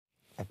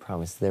I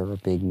promise there were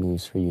big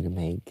moves for you to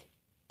make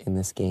in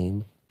this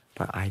game,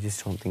 but I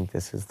just don't think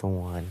this is the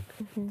one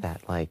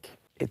that, like,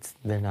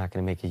 they're not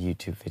gonna make a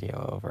YouTube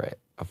video over it,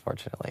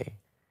 unfortunately.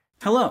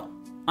 Hello,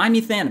 I'm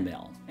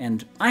Ethanimale,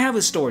 and I have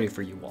a story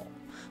for you all.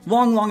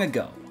 Long, long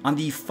ago, on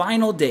the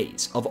final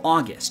days of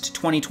August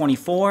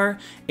 2024,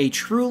 a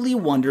truly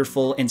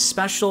wonderful and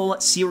special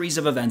series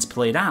of events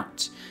played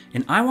out,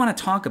 and I want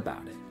to talk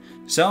about it.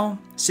 So,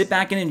 sit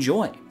back and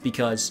enjoy,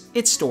 because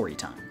it's story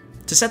time.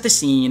 To set the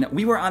scene,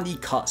 we were on the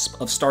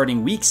cusp of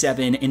starting Week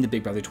 7 in the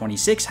Big Brother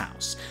 26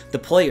 house. The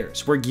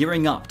players were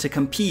gearing up to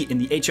compete in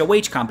the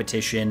HOH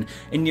competition,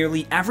 and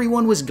nearly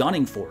everyone was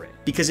gunning for it,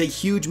 because a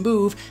huge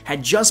move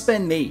had just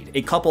been made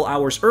a couple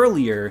hours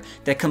earlier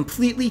that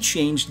completely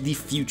changed the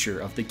future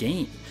of the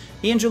game.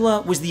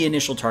 Angela was the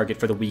initial target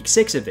for the Week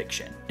 6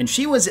 eviction, and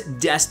she was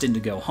destined to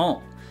go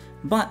home.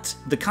 But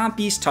the comp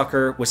beast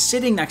Tucker was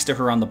sitting next to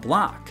her on the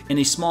block, and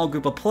a small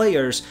group of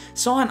players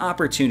saw an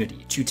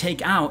opportunity to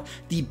take out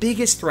the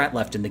biggest threat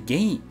left in the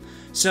game.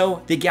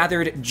 So they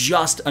gathered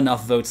just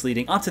enough votes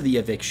leading up to the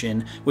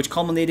eviction, which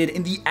culminated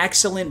in the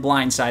excellent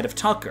blind side of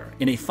Tucker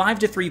in a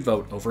 5-3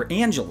 vote over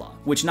Angela,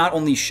 which not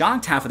only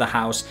shocked half of the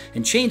house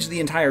and changed the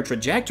entire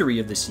trajectory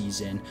of the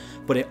season,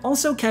 but it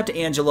also kept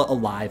Angela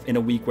alive in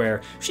a week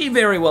where she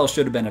very well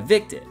should have been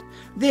evicted.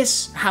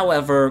 This,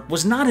 however,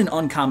 was not an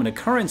uncommon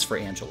occurrence for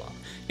Angela.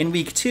 In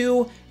Week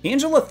 2,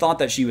 Angela thought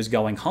that she was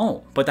going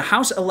home, but the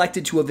house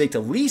elected to evict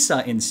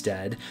Lisa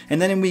instead, and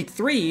then in Week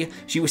 3,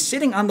 she was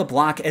sitting on the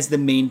block as the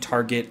main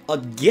target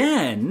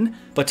again,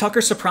 but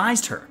Tucker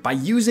surprised her by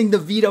using the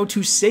veto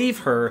to save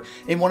her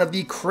in one of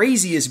the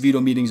craziest veto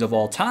meetings of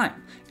all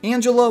time.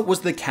 Angela was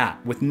the cat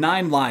with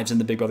 9 lives in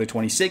the Big Brother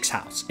 26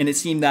 house, and it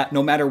seemed that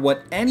no matter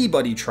what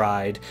anybody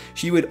tried,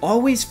 she would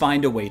always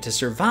find a way to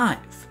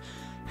survive.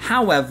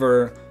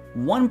 However,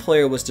 one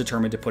player was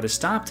determined to put a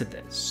stop to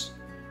this.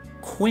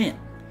 Quinn.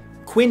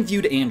 Quinn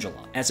viewed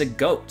Angela as a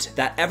goat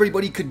that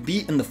everybody could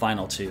beat in the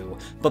final 2,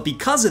 but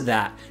because of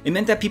that, it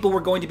meant that people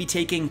were going to be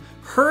taking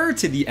her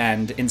to the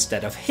end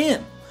instead of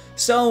him.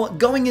 So,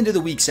 going into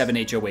the Week 7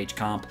 HOH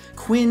comp,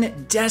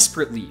 Quinn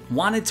desperately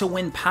wanted to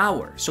win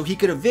power so he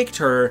could evict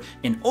her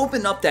and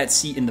open up that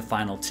seat in the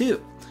final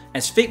 2.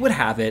 As fate would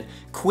have it,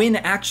 Quinn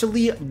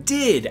actually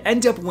did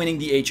end up winning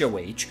the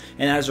HOH,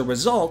 and as a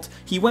result,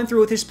 he went through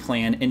with his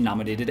plan and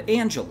nominated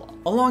Angela,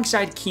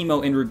 alongside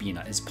Chemo and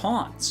Rubina as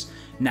pawns.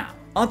 Now,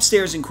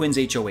 upstairs in Quinn's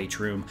HOH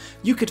room,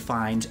 you could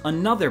find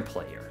another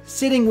player,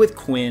 sitting with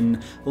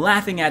Quinn,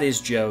 laughing at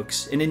his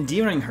jokes, and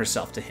endearing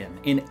herself to him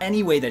in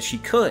any way that she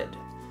could.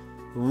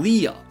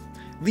 Leah.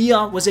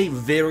 Leah was a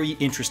very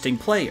interesting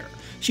player.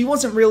 She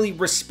wasn't really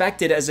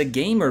respected as a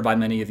gamer by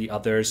many of the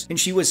others, and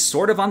she was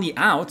sort of on the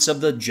outs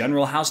of the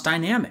general house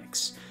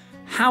dynamics.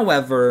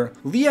 However,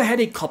 Leah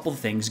had a couple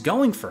things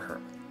going for her.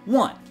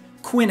 1.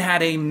 Quinn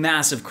had a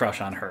massive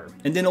crush on her,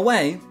 and in a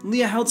way,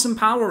 Leah held some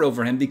power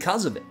over him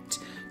because of it.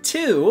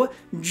 2.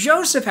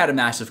 Joseph had a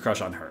massive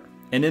crush on her,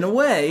 and in a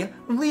way,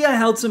 Leah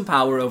held some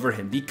power over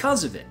him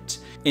because of it.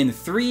 And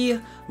 3.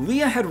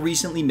 Leah had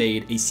recently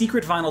made a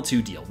secret Final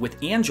 2 deal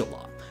with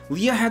Angela.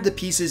 Leah had the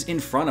pieces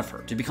in front of her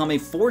to become a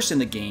force in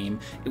the game.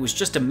 It was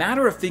just a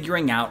matter of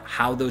figuring out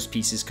how those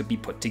pieces could be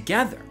put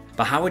together.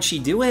 But how would she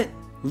do it?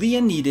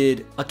 Leah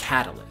needed a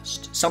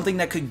catalyst, something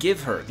that could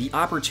give her the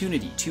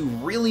opportunity to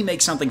really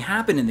make something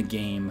happen in the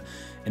game.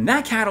 And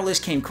that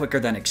catalyst came quicker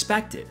than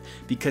expected,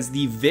 because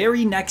the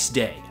very next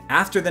day,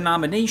 after the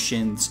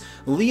nominations,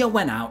 Leah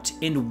went out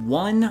and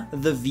won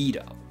the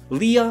veto.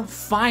 Leah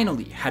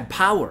finally had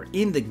power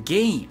in the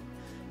game.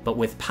 But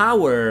with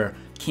power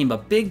came a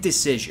big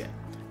decision.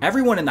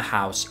 Everyone in the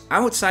house,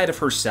 outside of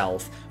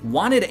herself,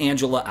 wanted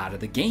Angela out of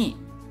the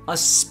game,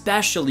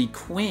 especially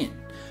Quinn.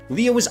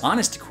 Leah was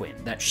honest to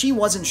Quinn that she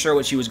wasn't sure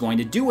what she was going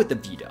to do with the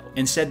veto,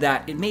 and said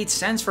that it made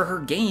sense for her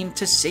game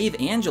to save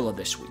Angela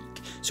this week.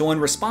 So in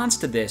response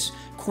to this,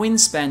 Quinn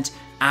spent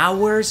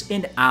hours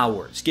and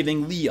hours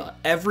giving Leah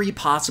every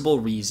possible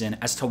reason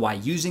as to why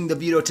using the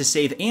veto to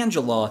save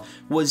Angela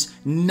was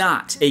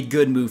not a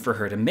good move for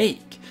her to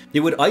make. It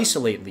would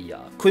isolate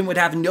Leah. Quinn would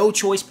have no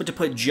choice but to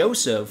put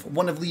Joseph,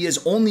 one of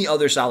Leah's only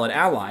other solid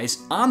allies,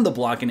 on the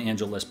block in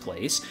Angela's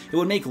place. It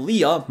would make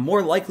Leah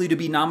more likely to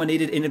be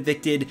nominated and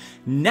evicted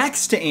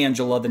next to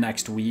Angela the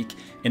next week.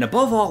 And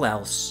above all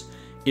else,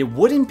 it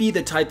wouldn't be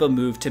the type of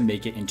move to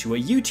make it into a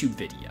YouTube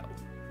video.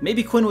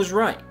 Maybe Quinn was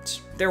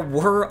right. There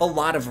were a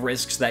lot of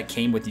risks that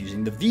came with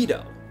using the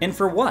veto. And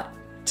for what?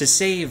 To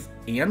save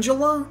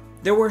Angela?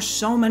 There were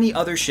so many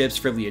other ships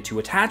for Leah to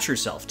attach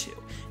herself to,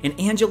 and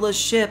Angela's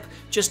ship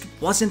just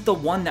wasn't the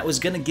one that was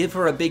going to give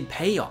her a big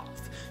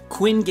payoff.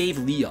 Quinn gave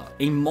Leah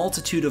a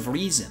multitude of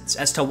reasons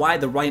as to why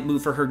the right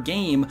move for her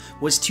game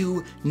was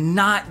to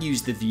not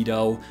use the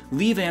veto,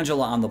 leave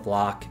Angela on the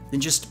block,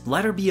 and just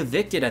let her be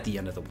evicted at the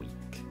end of the week.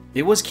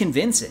 It was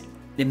convincing,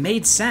 it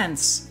made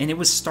sense, and it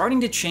was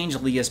starting to change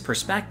Leah's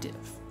perspective.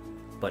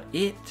 But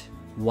it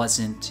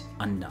wasn't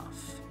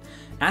enough.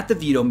 At the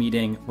veto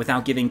meeting,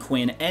 without giving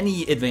Quinn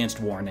any advanced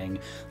warning,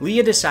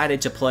 Leah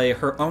decided to play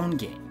her own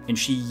game, and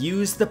she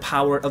used the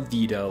power of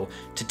veto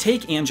to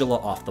take Angela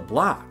off the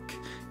block.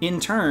 In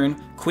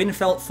turn, Quinn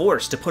felt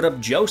forced to put up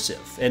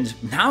Joseph, and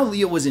now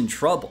Leah was in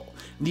trouble.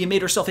 Leah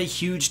made herself a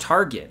huge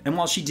target, and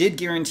while she did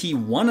guarantee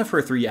one of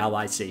her 3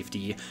 allies'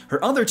 safety,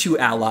 her other 2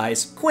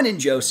 allies, Quinn and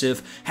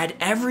Joseph, had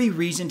every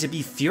reason to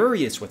be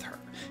furious with her.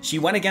 She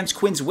went against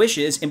Quinn's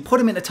wishes and put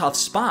him in a tough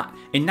spot,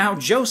 and now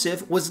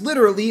Joseph was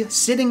literally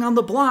sitting on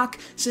the block,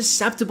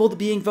 susceptible to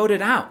being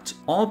voted out,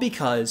 all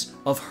because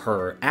of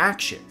her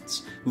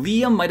actions.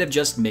 Leah might have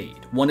just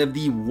made one of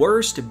the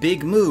worst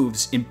big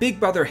moves in Big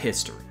Brother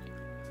history.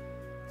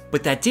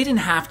 But that didn't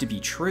have to be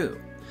true.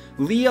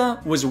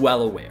 Leah was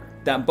well aware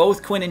that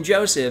both Quinn and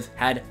Joseph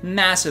had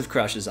massive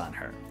crushes on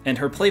her, and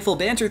her playful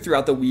banter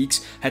throughout the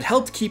weeks had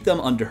helped keep them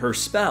under her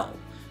spell.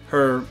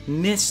 Her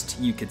mist,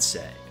 you could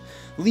say.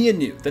 Leah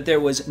knew that there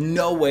was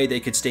no way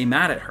they could stay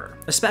mad at her,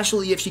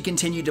 especially if she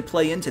continued to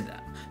play into them.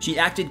 She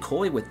acted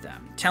coy with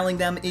them, telling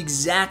them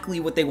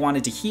exactly what they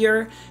wanted to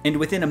hear, and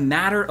within a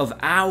matter of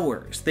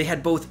hours, they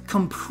had both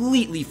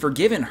completely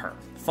forgiven her,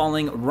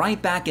 falling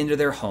right back into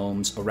their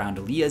homes around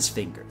Leah's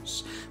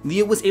fingers.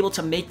 Leah was able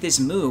to make this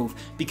move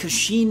because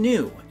she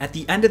knew at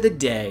the end of the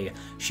day,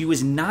 she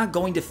was not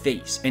going to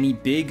face any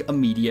big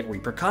immediate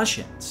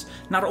repercussions.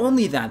 Not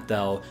only that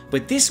though,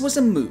 but this was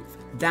a move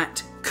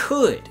that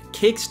could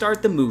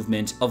kickstart the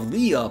movement of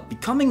Leah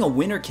becoming a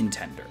winner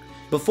contender.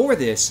 Before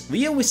this,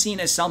 Leah was seen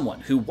as someone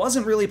who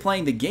wasn't really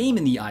playing the game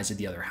in the eyes of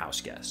the other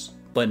house guests.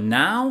 But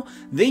now,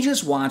 they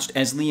just watched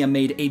as Leah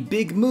made a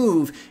big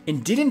move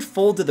and didn't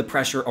fold to the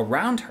pressure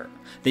around her.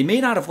 They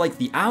may not have liked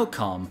the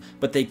outcome,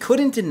 but they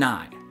couldn't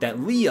deny that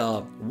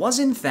Leah was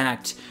in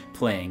fact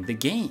playing the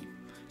game.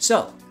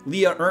 So,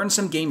 Leah earned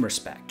some game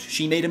respect.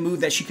 She made a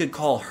move that she could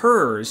call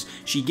hers,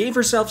 she gave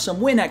herself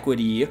some win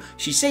equity,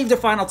 she saved a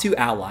final 2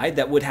 ally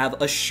that would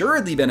have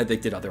assuredly been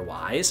evicted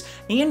otherwise,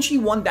 and she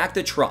won back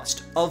the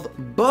trust of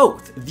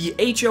both the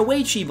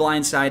HOH she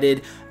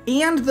blindsided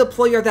and the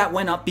player that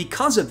went up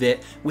because of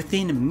it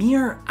within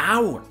mere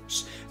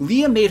hours.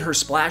 Leah made her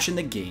splash in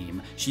the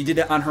game, she did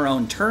it on her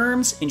own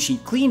terms, and she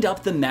cleaned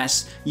up the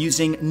mess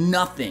using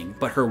nothing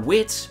but her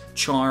wits,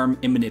 charm,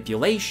 and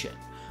manipulation.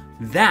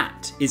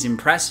 That is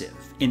impressive,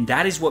 and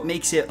that is what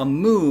makes it a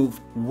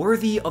move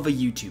worthy of a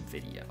YouTube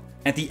video.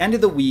 At the end of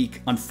the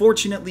week,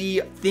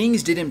 unfortunately,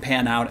 things didn't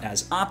pan out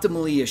as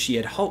optimally as she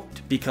had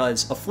hoped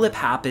because a flip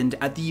happened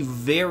at the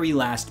very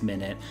last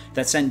minute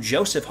that sent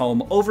Joseph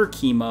home over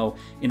chemo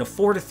in a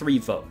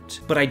 4-3 vote.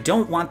 But I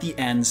don't want the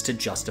ends to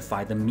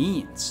justify the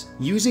means.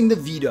 Using the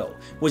veto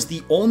was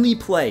the only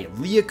play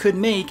Leah could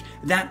make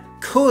that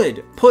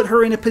could put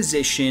her in a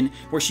position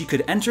where she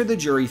could enter the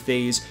jury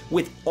phase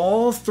with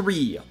all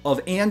 3 of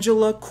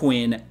Angela,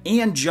 Quinn,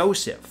 and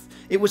Joseph.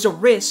 It was a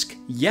risk,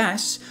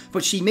 yes,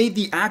 but she made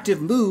the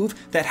active move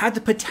that had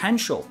the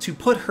potential to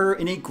put her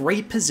in a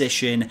great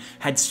position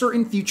had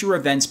certain future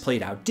events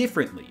played out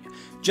differently.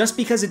 Just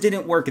because it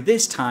didn't work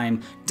this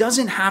time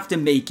doesn't have to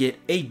make it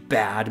a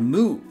bad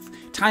move.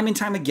 Time and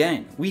time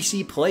again, we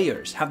see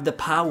players have the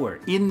power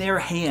in their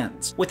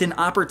hands with an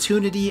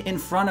opportunity in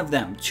front of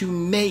them to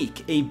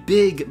make a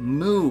big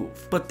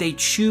move, but they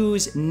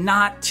choose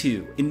not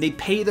to, and they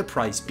pay the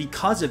price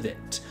because of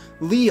it.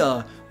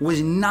 Leah was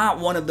not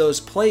one of those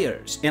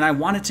players, and I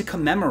wanted to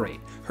commemorate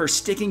her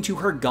sticking to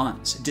her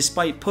guns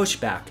despite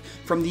pushback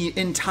from the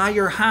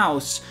entire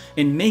house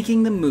and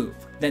making the move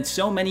that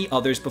so many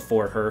others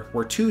before her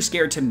were too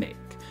scared to make.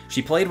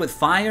 She played with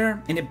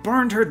fire, and it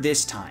burned her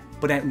this time,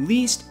 but at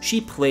least she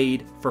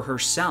played for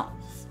herself.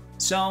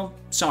 So,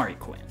 sorry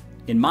Quinn.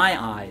 In my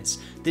eyes,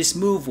 this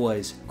move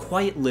was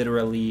quite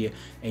literally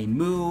a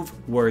move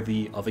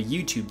worthy of a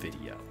YouTube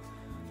video.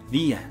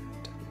 The end.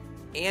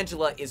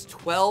 Angela is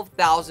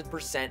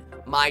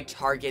 12,000% my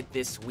target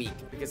this week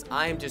because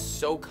I am just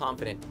so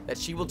confident that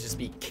she will just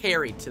be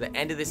carried to the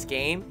end of this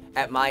game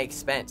at my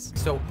expense.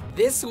 So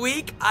this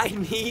week, I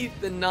need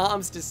the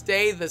noms to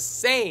stay the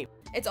same.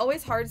 It's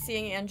always hard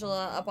seeing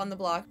Angela up on the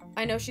block.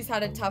 I know she's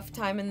had a tough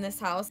time in this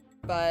house,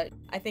 but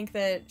I think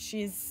that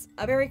she's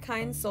a very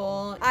kind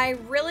soul. I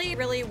really,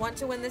 really want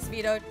to win this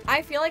veto.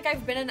 I feel like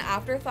I've been an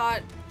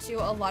afterthought to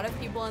a lot of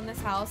people in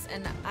this house,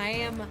 and I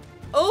am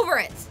over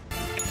it.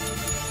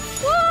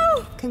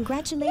 Woo!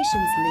 Congratulations,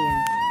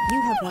 Leah.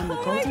 You have won the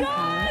golden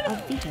power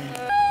of veto.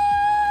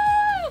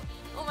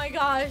 Oh my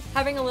gosh.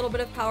 Having a little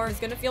bit of power is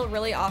gonna feel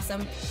really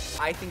awesome.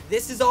 I think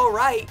this is all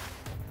right,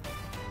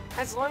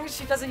 as long as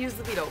she doesn't use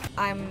the veto.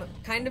 I'm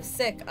kind of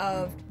sick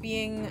of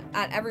being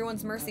at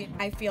everyone's mercy.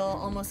 I feel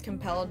almost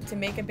compelled to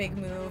make a big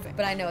move,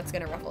 but I know it's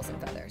gonna ruffle some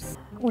feathers.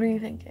 What are you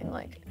thinking?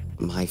 Like,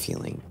 My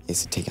feeling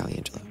is to take out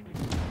Angela.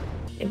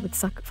 it would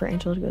suck for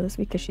Angela to go this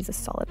week because she's a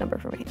solid number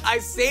for me. I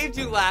saved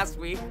you last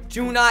week.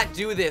 Do not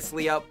do this,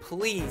 Leah,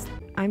 please.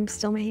 I'm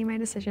still making my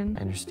decision.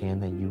 I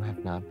understand that you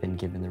have not been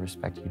given the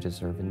respect you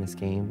deserve in this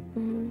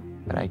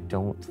game, but I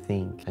don't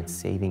think that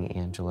saving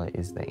Angela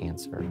is the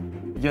answer.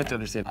 You have to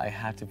understand, I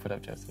have to put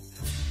up Joseph.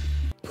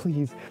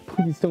 Please,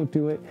 please don't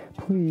do it.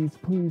 Please,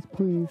 please,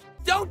 please.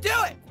 Don't do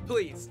it!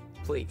 Please,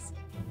 please.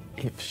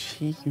 If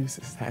she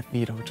uses that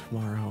veto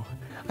tomorrow,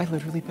 I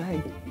literally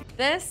beg.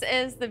 This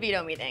is the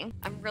veto meeting.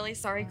 I'm really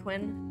sorry,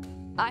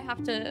 Quinn. I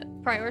have to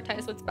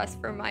prioritize what's best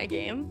for my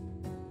game,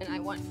 and I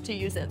want to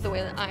use it the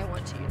way that I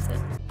want to use it.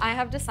 I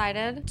have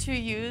decided to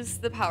use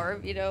the power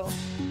of veto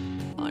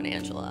on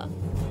Angela.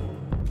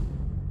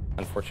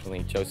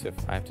 Unfortunately, Joseph,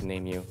 I have to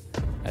name you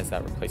as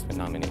that replacement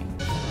nominee.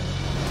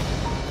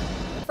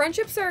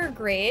 Friendships are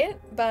great,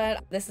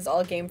 but this is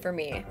all game for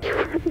me.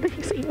 You're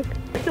amazing.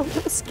 I know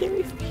how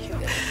scary for you.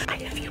 I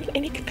have you in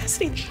any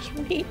capacity that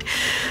you need.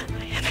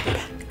 I have your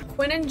back.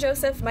 Quinn and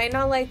Joseph might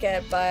not like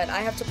it, but I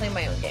have to play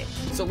my own game.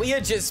 So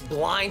Leah just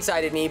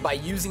blindsided me by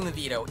using the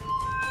veto,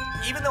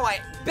 even though I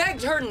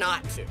begged her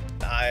not to.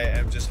 I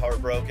am just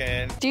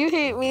heartbroken. Do you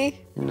hate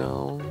me?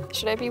 No,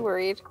 Should I be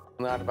worried?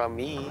 not about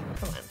me.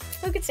 Come on.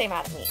 Who could stay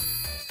mad at me?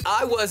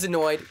 I was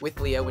annoyed with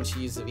Leah when she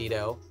used the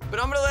veto,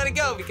 but I'm gonna let it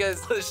go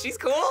because she's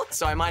cool,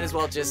 so I might as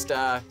well just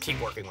keep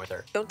working with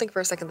her. Don't think for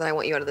a second that I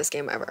want you out of this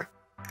game ever.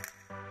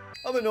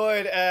 I'm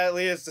annoyed at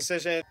Leah's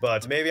decision,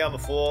 but maybe I'm a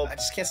fool. I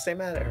just can't stay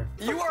mad at her.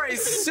 You are a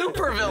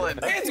super villain.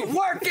 It's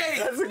working!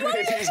 That's a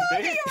great thing.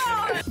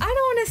 I don't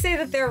want to say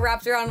that they're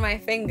wrapped around my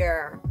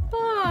finger,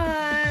 but